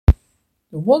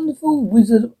The Wonderful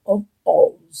Wizard of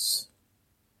Oz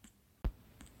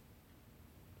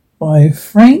by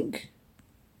Frank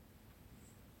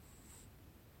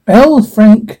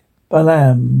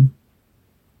Balam.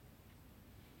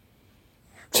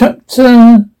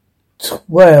 Chapter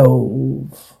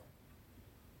 12.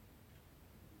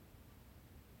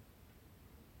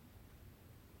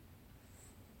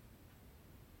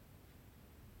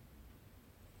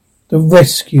 The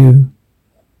Rescue.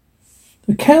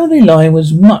 The Cowardly Lion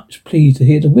was much pleased to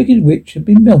hear the Wicked Witch had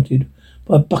been melted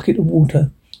by a bucket of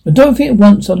water. But Dorothy at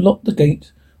once unlocked the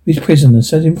gate of his prison and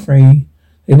set him free.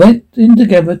 They went in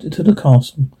together to the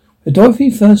castle, where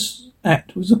Dorothy's first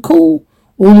act was to call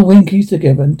all the Winkies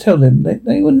together and tell them that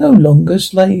they were no longer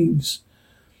slaves.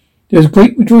 There was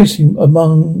great rejoicing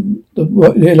among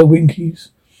the yellow Winkies,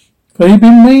 for they had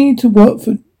been made to work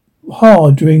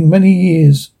hard during many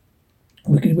years.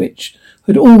 The Wicked Witch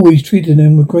had always treated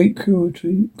them with great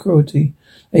cruelty.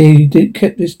 They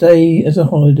kept this day as a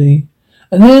holiday,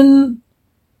 and then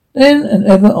and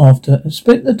ever after, and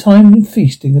spent the time in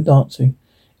feasting and dancing.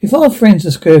 If our friends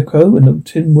the Scarecrow and the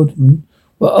Tin Woodman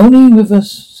were only with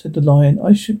us, said the Lion,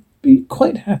 I should be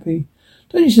quite happy.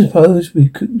 Don't you suppose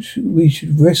we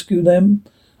should rescue them?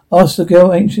 Asked the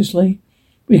girl anxiously.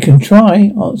 We can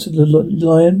try, answered the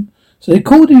Lion. So they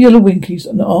called the Yellow Winkies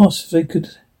and asked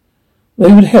if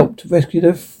they would help to rescue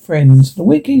their friends. The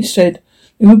Winkies said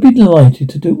they would be delighted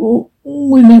to do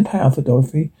all in their power for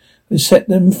Dorothy and set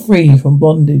them free from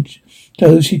bondage.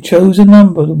 So she chose a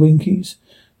number of the Winkies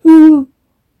who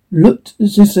looked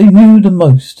as if they knew the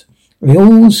most. They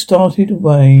all started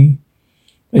away.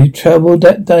 They travelled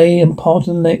that day and part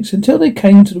of the next until they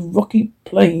came to the rocky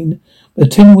plain where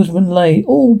the Tin Woodman lay,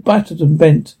 all battered and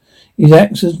bent. His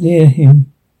axe was near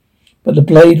him, but the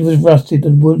blade was rusted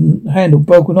and wooden handle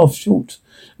broken off short.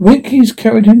 The Winkies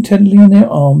carried him tenderly in their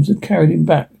arms and carried him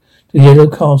back to the Yellow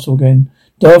Castle again.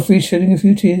 Dorothy shedding a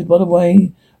few tears by the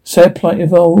way, sad plight of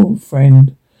her old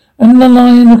friend, and the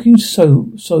Lion looking so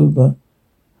sober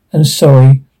and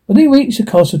sorry. When they reached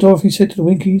the castle, Dorothy said to the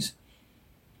Winkies,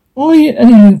 are you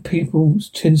any of you people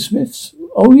tinsmiths?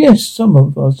 Oh yes, some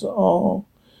of us are.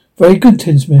 Very good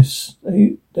tinsmiths,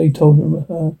 they told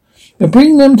her. But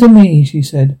bring them to me, she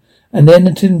said. And then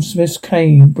the tinsmiths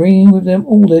came, bringing with them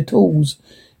all their tools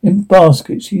in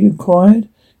baskets. She inquired,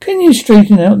 can you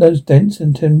straighten out those dents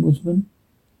in Tin Woodman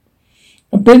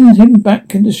and bend him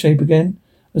back into shape again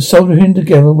and solder him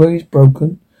together where he's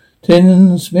broken?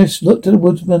 Tinsmiths looked at the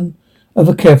Woodsman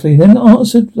over carefully, then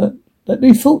answered that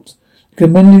they thought they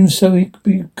could mend him so he could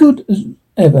be good as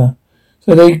ever.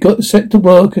 So they got set to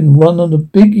work in one of the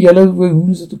big yellow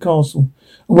rooms of the castle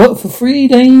and worked for 3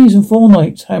 days and 4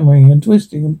 nights, hammering and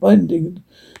twisting and bending and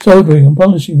soldering and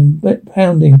polishing and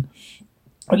pounding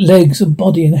at legs and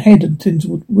body and head of Tin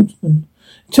Woodman,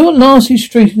 until at last he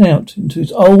straightened out into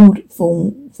his old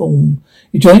form.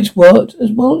 His joints worked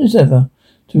as well as ever.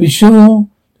 To be sure,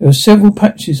 there were several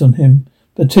patches on him,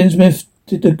 but Tinsmith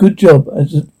did a good job,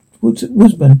 as the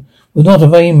Woodsman was not a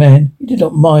vain man. He did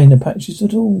not mind the patches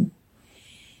at all.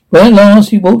 When at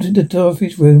last he walked into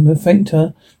Dorothy's room and thanked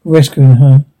her for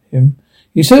rescuing him,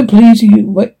 he was so pleased he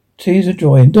wept tears of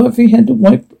joy, and Dorothy had to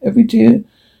wipe every tear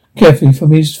carefully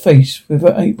from his face with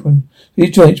her apron, so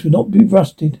his joints would not be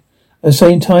rusted. At the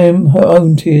same time, her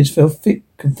own tears fell thick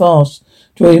and fast,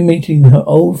 joy in meeting her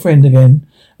old friend again,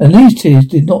 and these tears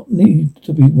did not need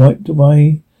to be wiped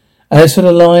away. As for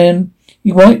the Lion,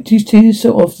 he wiped his tears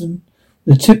so often,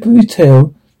 the tip of his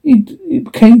tail, it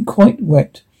became quite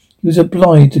wet. He was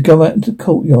obliged to go out into the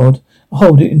courtyard and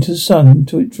hold it into the sun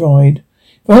until it dried.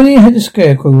 If only I had the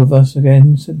Scarecrow with us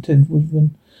again, said Tin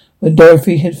Woodman. When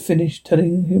Dorothy had finished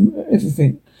telling him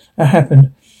everything that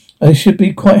happened, I should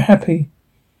be quite happy.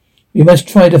 We must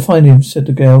try to find him, said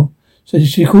the girl. So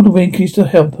she called the Winkies to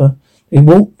help her. They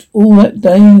walked all that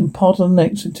day and part of the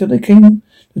next until they came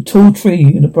to a tall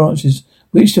tree in the branches,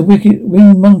 which the wicked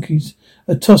winged monkeys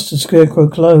had tossed the Scarecrow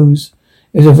clothes.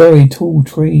 It was a very tall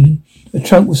tree. The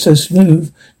trunk was so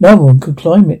smooth no one could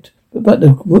climb it. But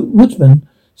the Woodsman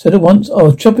said at once,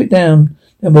 oh, chop it down,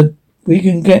 then we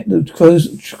can get the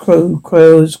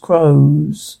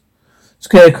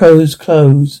Scarecrow's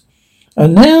clothes.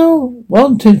 And now,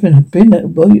 while Tinsman had been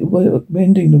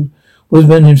mending the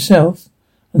Woodsman himself,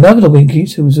 another of the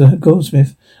Winkies, who was a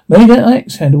goldsmith, made an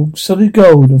axe handle solid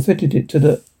gold and fitted it to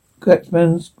the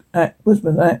Woodsman's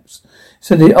axe.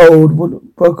 So the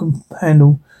old broken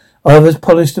handle. Others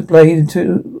polished the blade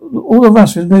until all the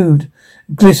rust was removed,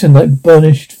 and glistened like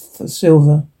burnished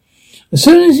silver. As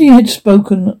soon as he had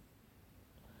spoken,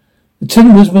 the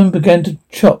Tin Woodman began to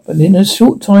chop, and in a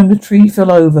short time the tree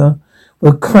fell over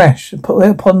with a crash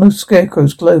upon the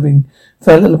Scarecrow's clothing,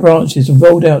 fell at the branches and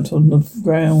rolled out on the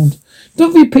ground.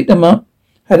 Dorothy picked them up,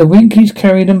 had the Winkies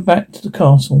carry them back to the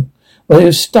castle, where they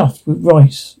were stuffed with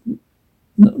rice.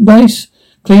 Nice,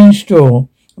 clean straw.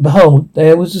 And behold,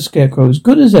 there was the Scarecrow, as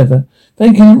good as ever,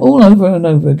 thanking him all over and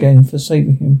over again for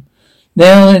saving him.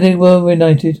 Now they were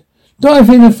reunited.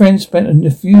 Dorothy and her friends spent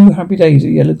a few happy days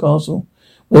at Yellow Castle,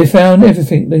 where they found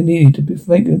everything they needed to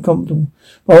make them comfortable.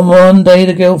 But one day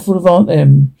the girl thought of Aunt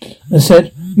Em and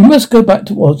said, "You must go back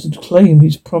to Oz and claim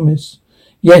his promise."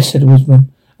 "Yes," said the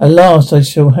Woodsman. "At last I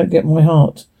shall get my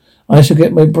heart. I shall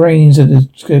get my brains," said the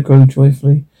Scarecrow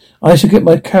joyfully. "I shall get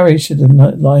my courage," said the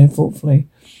Lion thoughtfully.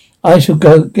 "I shall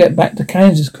get back to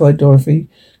Kansas," cried Dorothy,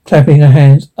 clapping her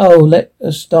hands. "Oh, let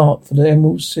us start for the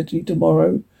Emerald City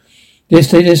tomorrow." This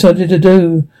they decided to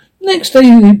do. Next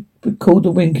day they called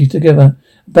the Winkies together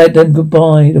and bade them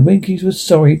goodbye. The Winkies were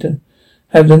sorry to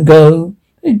have them go.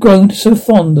 They'd grown so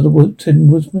fond of the Tin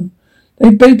Woodsman. They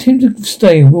begged him to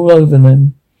stay and rule over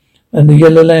them and the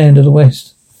Yellow Land of the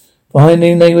West.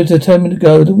 Finally, they were determined to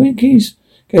go. The Winkies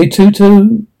gave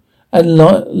Tutu and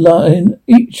Lion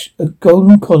each a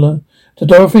golden collar. To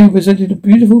Dorothy presented a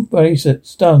beautiful bracelet,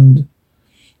 studded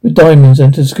with diamonds,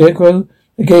 and to Scarecrow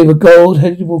they gave a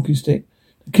gold-headed walking stick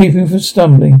to keep him from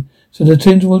stumbling. So the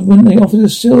Tin Woodman they offered a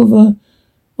silver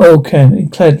oil can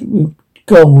clad with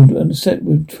gold and set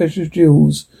with precious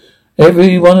jewels.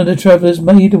 Every one of the travellers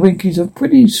made the Winkies a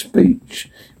pretty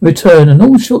speech in return, and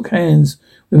all shook hands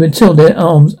with until their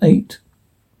arms ached.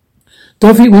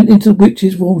 Dorothy went into the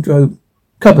witch's wardrobe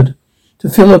cupboard to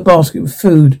fill her basket with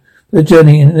food for the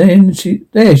journey, and then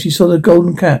she saw the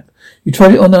golden cap. She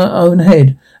tried it on her own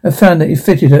head and found that it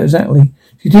fitted her exactly.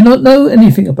 She did not know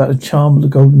anything about the charm of the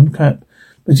golden cap,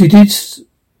 but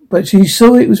she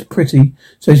saw it was pretty,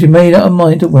 so she made up her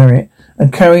mind to wear it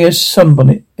and carry a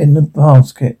sunbonnet in the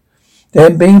basket.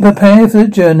 Then, being prepared for the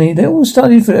journey, they all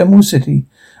started for Emerald City,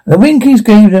 and the Winkies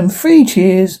gave them 3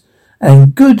 cheers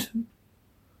and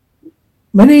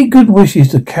many good wishes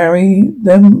to carry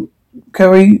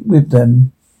with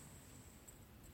them.